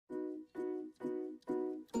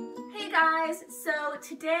Hey guys, so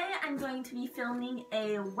today I'm going to be filming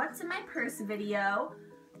a what's in my purse video.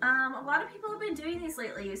 A lot of people have been doing these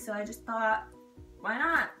lately, so I just thought, why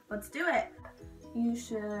not? Let's do it. You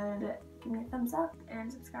should give me a thumbs up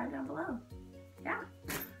and subscribe down below. Yeah,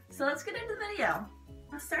 so let's get into the video.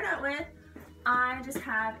 I'll start out with, I just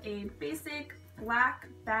have a basic black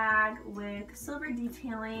bag with silver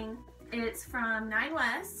detailing. It's from 9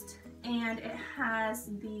 West and it has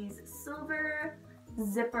these silver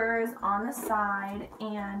zippers on the side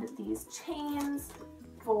and these chains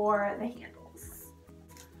for the handles.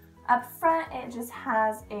 Up front it just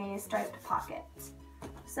has a striped pocket.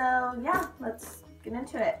 So yeah, let's get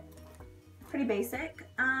into it. Pretty basic.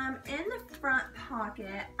 In the front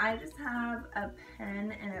pocket I just have a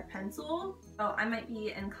pen and a pencil. So I might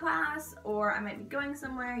be in class or I might be going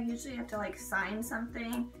somewhere. Usually I have to like sign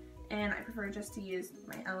something and I prefer just to use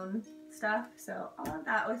my own stuff, so I'll have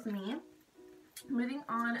that with me. Moving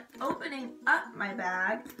on, opening up my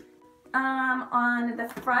bag. On the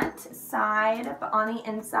front side, but on the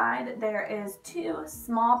inside, there is 2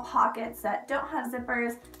 small pockets that don't have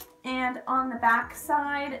zippers, and on the back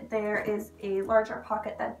side, there is a larger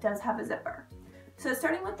pocket that does have a zipper. So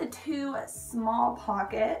starting with the 2 small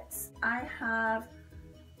pockets, I have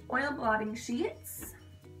oil blotting sheets.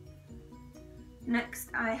 Next,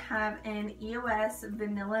 I have an EOS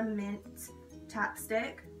Vanilla Mint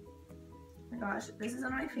chapstick. Oh my gosh, this is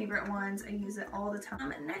one of my favorite ones. I use it all the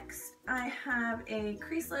time. Next, I have a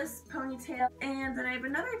creaseless ponytail, and then I have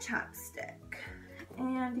another chapstick.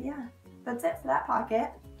 And yeah, that's it for that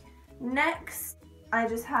pocket. Next, I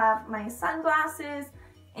just have my sunglasses,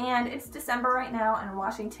 and it's December right now in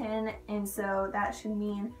Washington, and so that should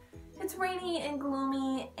mean it's rainy and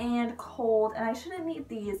gloomy and cold, and I shouldn't need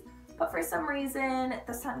these, but for some reason,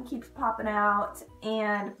 the sun keeps popping out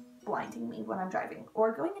and blinding me when I'm driving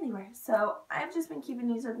or going anywhere. So I've just been keeping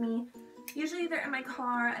these with me. Usually they're in my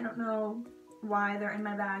car. I don't know why they're in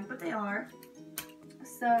my bag, but they are.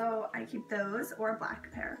 So I keep those, or a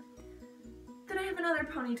black pair. Then I have another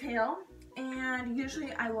ponytail, and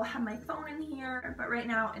usually I will have my phone in here, but right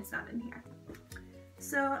now it's not in here.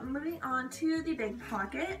 So moving on to the big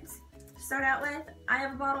pocket. To start out with, I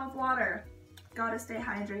have a bottle of water. Gotta stay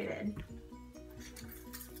hydrated.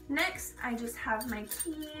 Next, I just have my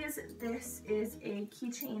keys. This is a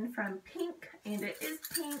keychain from Pink, and it is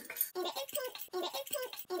pink.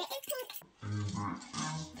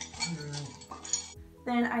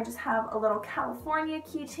 Then I just have a little California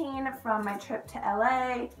keychain from my trip to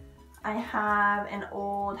LA. I have an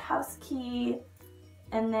old house key,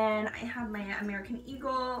 and then I have my American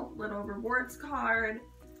Eagle little rewards card,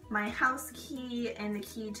 my house key, and the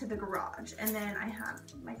key to the garage, and then I have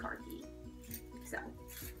my car key. So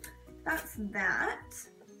that's that.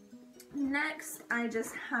 Next, I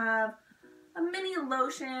just have a mini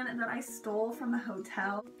lotion that I stole from the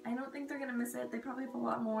hotel. I don't think they're gonna miss it. They probably have a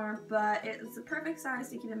lot more, but it's the perfect size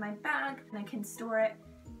to keep in my bag, and I can store it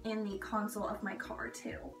in the console of my car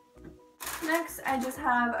too. Next, I just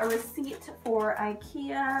have a receipt for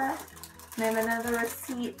IKEA, and I have another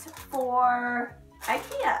receipt for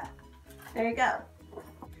IKEA. There you go.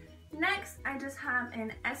 Next, I just have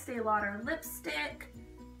an Estee Lauder lipstick.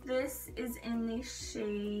 This is in the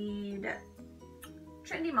shade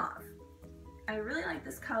Trendy Mauve. I really like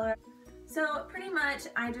this color. So pretty much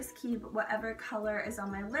I just keep whatever color is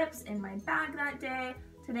on my lips in my bag that day.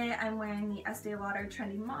 Today I'm wearing the Estee Lauder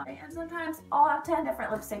Trendy Mauve, and sometimes I'll have 10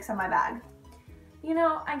 different lipsticks in my bag. You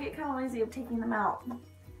know, I get kind of lazy of taking them out.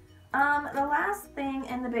 The last thing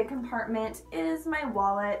in the big compartment is my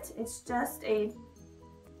wallet. It's just a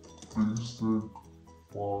basic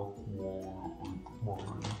black wallet like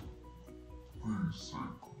my basic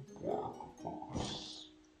black purse.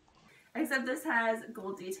 Except this has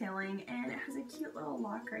gold detailing and it has a cute little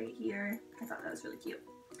lock right here. I thought that was really cute.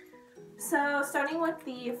 So starting with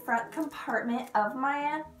the front compartment of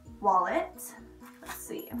my wallet, let's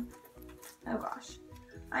see. Oh gosh.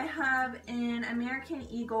 I have an American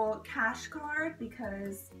Eagle cash card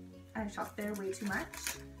because I shop there way too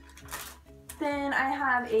much. Then I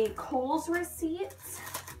have a Kohl's receipt,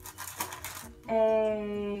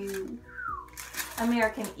 a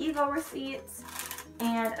American Eagle receipt,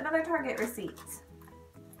 and another Target receipt.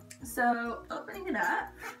 So opening it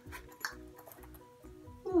up,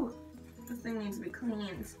 ooh, this thing needs to be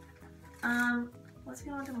cleaned. Let's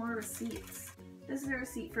get on to more receipts. This is a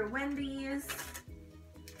receipt for Wendy's,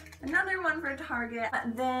 another one for Target,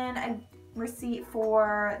 then a receipt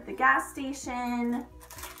for the gas station.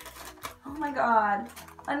 Oh my god,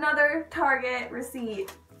 another Target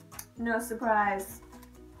receipt, no surprise.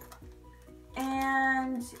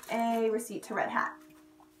 And a receipt to Red Hat.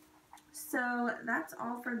 So that's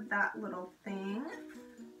all for that little thing.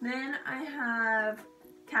 Then I have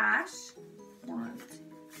cash.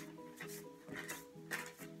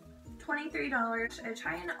 $23. I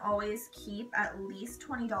try and always keep at least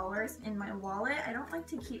 $20 in my wallet. I don't like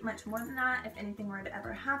to keep much more than that if anything were to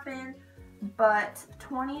ever happen, but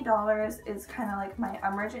 $20 is kind of like my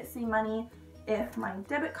emergency money if my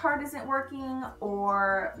debit card isn't working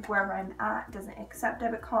or wherever I'm at doesn't accept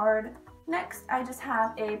debit card. Next, I just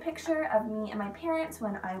have a picture of me and my parents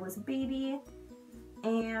when I was a baby.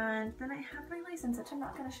 And then I have my license, which I'm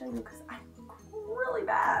not going to show you because I look really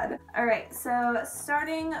bad. Alright, so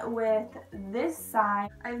starting with this side,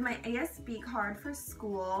 I have my ASB card for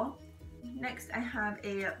school. Next, I have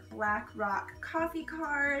a Black Rock coffee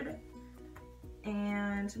card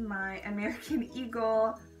and my American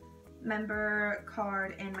Eagle member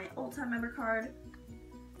card and my Ulta member card.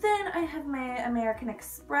 Then I have my American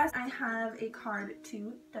Express. I have a card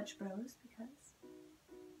to Dutch Bros because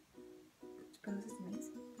Dutch Bros is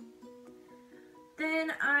amazing.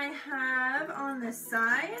 Then I have on this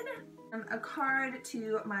side a card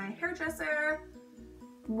to my hairdresser,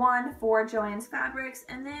 one for Joann's Fabrics,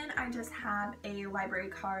 and then I just have a library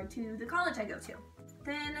card to the college I go to.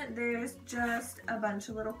 Then there's just a bunch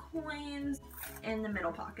of little coins in the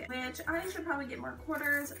middle pocket, which I should probably get more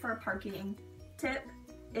quarters for a parking tip.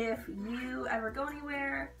 If you ever go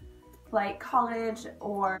anywhere like college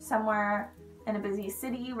or somewhere in a busy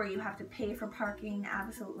city where you have to pay for parking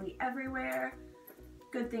absolutely everywhere,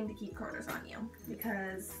 good thing to keep quarters on you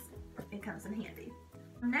because it comes in handy.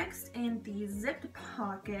 Next, in the zipped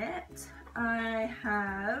pocket, I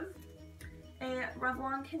have a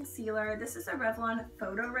Revlon concealer. This is a Revlon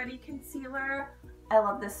Photo Ready concealer. I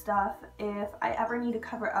love this stuff. If I ever need to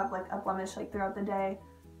cover up like a blemish like throughout the day,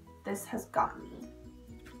 this has got me.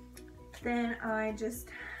 Then I just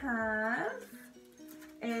have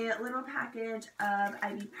a little package of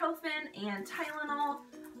ibuprofen and Tylenol.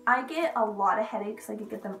 I get a lot of headaches. I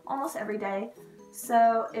get them almost every day.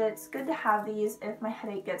 So it's good to have these if my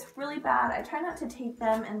headache gets really bad. I try not to take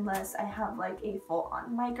them unless I have like a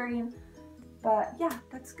full-on migraine. But yeah,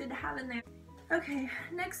 that's good to have in there. Okay,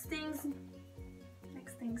 next things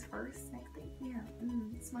first.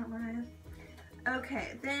 Smart Mariah.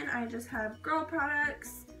 Okay, then I just have girl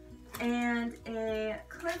products and a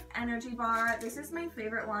Cliff Energy bar. This is my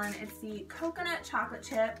favorite one. It's the coconut chocolate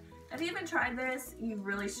chip. If you haven't tried this, you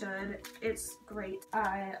really should. It's great.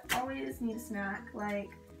 I always need a snack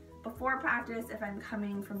like before practice if I'm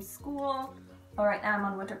coming from school. Well, right now I'm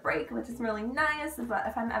on winter break, which is really nice, but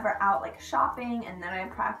if I'm ever out like shopping and then I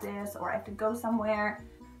practice or I have to go somewhere,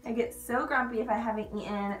 I get so grumpy if I haven't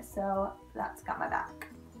eaten, so that's got my back.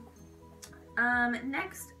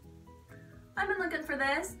 Next, I've been looking for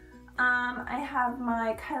this. I have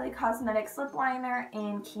my Kylie Cosmetics lip liner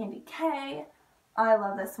in Candy K. I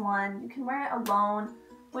love this one. You can wear it alone,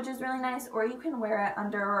 which is really nice, or you can wear it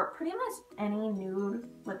under pretty much any nude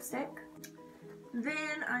lipstick.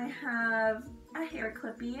 Then I have a hair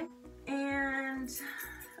clippy, and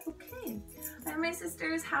okay, I have my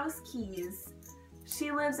sister's house keys.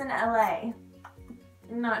 She lives in LA.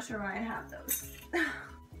 Not sure why I have those.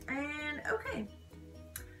 And okay,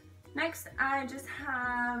 next I just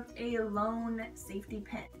have a lone safety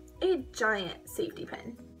pin, a giant safety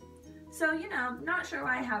pin. So, you know, not sure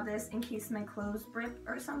why I have this in case my clothes rip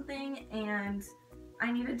or something and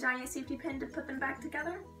I need a giant safety pin to put them back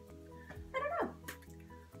together. I don't know.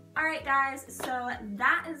 Alright guys, so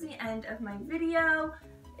that is the end of my video.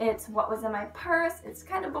 It's what was in my purse. It's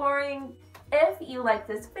kind of boring. If you like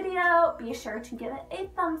this video, be sure to give it a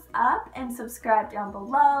thumbs up and subscribe down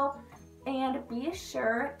below. And be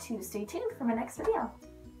sure to stay tuned for my next video.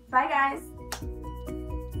 Bye guys!